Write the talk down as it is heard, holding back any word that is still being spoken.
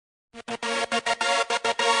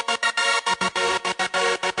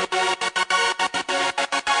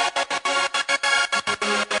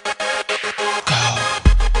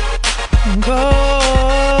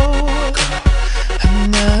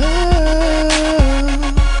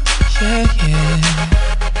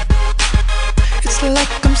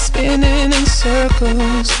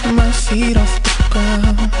obstacles, my feet off the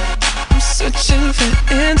ground. I'm searching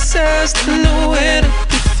for answers, nowhere to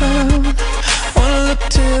be found. Wanna look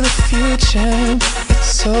to the future, but it's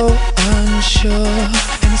so unsure.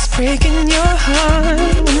 And it's breaking your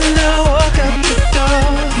heart when I walk out the door.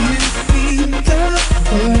 You mean the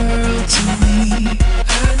world to me,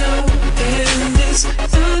 I know, and it's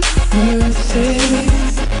not worth it.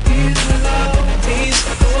 Even all these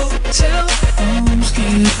hotel rooms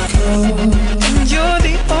get cold, and you're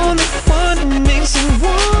the only one who makes it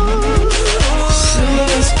warm. So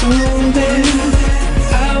let's go there.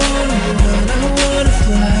 I wanna run, I wanna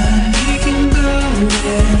fly. We can go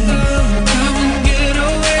there. Come and get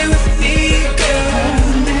away with me,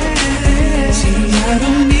 girl. See, I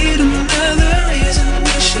don't need another reason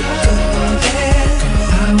we should go there.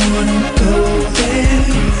 I wanna go there.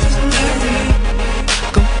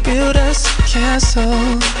 Go build us a castle,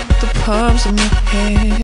 the palms in your hand.